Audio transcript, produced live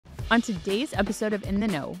On today's episode of In the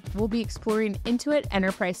Know, we'll be exploring Intuit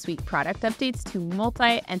Enterprise Suite product updates to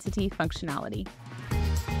multi-entity functionality.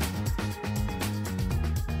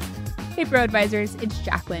 Hey Pro Advisors, it's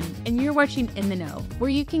Jacqueline, and you're watching In the Know, where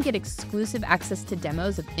you can get exclusive access to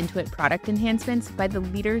demos of Intuit product enhancements by the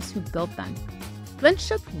leaders who built them. Let's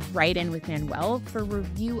jump right in with Manuel for a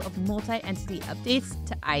review of multi-entity updates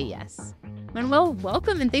to IES. Manuel,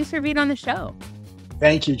 welcome and thanks for being on the show.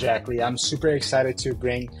 Thank you, Jacqueline. I'm super excited to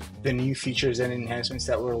bring the new features and enhancements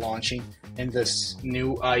that we're launching in this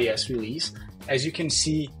new IES release. As you can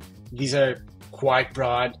see, these are quite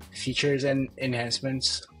broad features and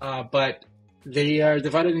enhancements, but they are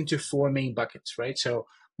divided into four main buckets, right? So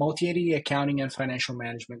multi-entity accounting and financial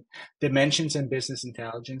management, dimensions and business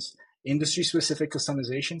intelligence, industry-specific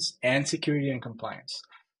customizations, and security and compliance.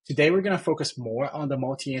 Today, we're going to focus more on the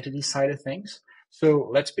multi-entity side of things. So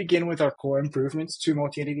let's begin with our core improvements to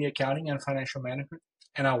multi-entity accounting and financial management,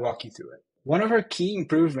 and I'll walk you through it. One of our key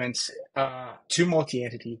improvements to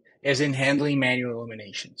multi-entity is in handling manual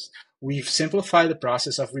eliminations. We've simplified the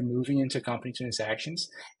process of removing intercompany transactions,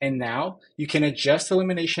 and now you can adjust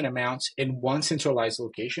elimination amounts in one centralized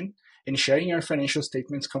location, ensuring your financial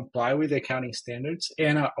statements comply with accounting standards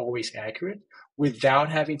and are always accurate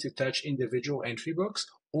without having to touch individual entry books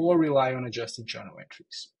or rely on adjusted journal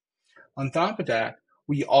entries. On top of that,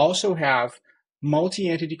 we also have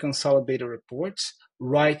multi-entity consolidated reports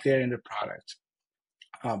right there in the product.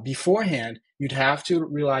 Beforehand, you'd have to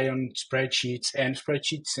rely on spreadsheets and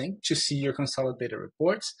spreadsheet sync to see your consolidated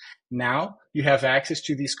reports. Now, you have access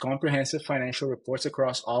to these comprehensive financial reports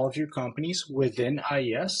across all of your companies within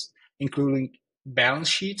IES, including balance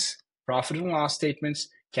sheets, profit and loss statements,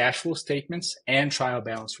 cash flow statements, and trial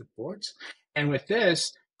balance reports. And with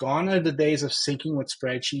this, gone are the days of syncing with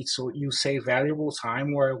spreadsheets, so you save valuable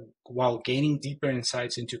time while gaining deeper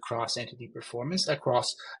insights into cross-entity performance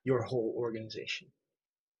across your whole organization.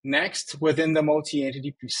 Next, within the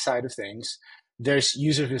multi-entity side of things, there's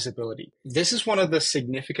user visibility. This is one of the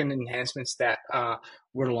significant enhancements that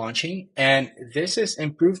we're launching, and this is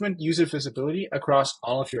improvement user visibility across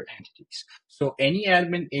all of your entities. So any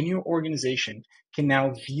admin in your organization can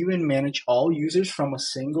now view and manage all users from a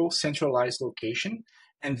single centralized location.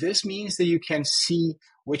 And this means that you can see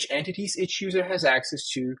which entities each user has access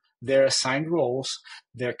to, their assigned roles,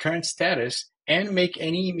 their current status, and make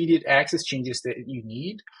any immediate access changes that you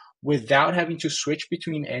need without having to switch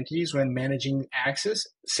between entities when managing access,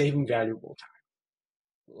 saving valuable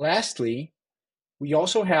time. Lastly, we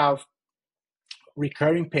also have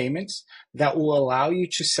recurring payments that will allow you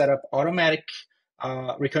to set up automatic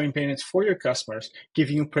recurring payments for your customers,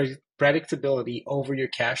 giving you predictability over your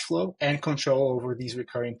cash flow and control over these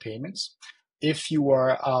recurring payments if you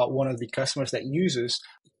are one of the customers that uses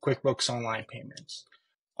QuickBooks Online payments.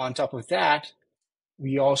 On top of that,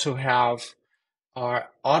 we also have our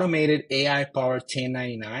automated AI-powered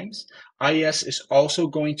 1099s. IES is also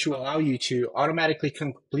going to allow you to automatically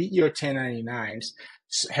complete your 1099s,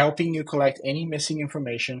 helping you collect any missing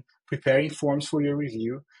information, preparing forms for your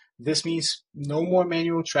review. This means no more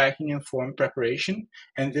manual tracking and form preparation,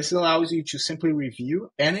 and this allows you to simply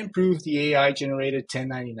review and improve the AI-generated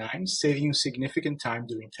 1099s, saving you significant time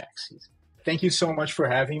during tax season. Thank you so much for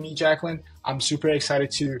having me, Jacqueline. I'm super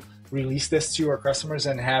excited to release this to our customers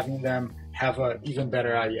and having them have an even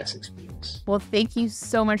better IES experience. Well, thank you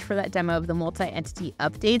so much for that demo of the multi-entity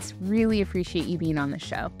updates. Really appreciate you being on the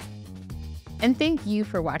show. And thank you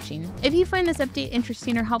for watching. If you find this update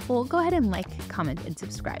interesting or helpful, go ahead and like, comment, and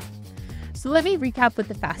subscribe. So let me recap with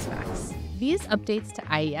the fast facts. These updates to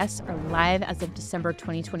IES are live as of December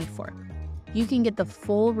 2024. You can get the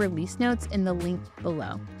full release notes in the link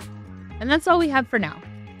below. And that's all we have for now.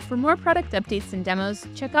 For more product updates and demos,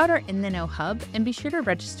 check out our In the Know hub and be sure to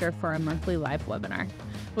register for our monthly live webinar.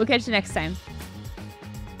 We'll catch you next time.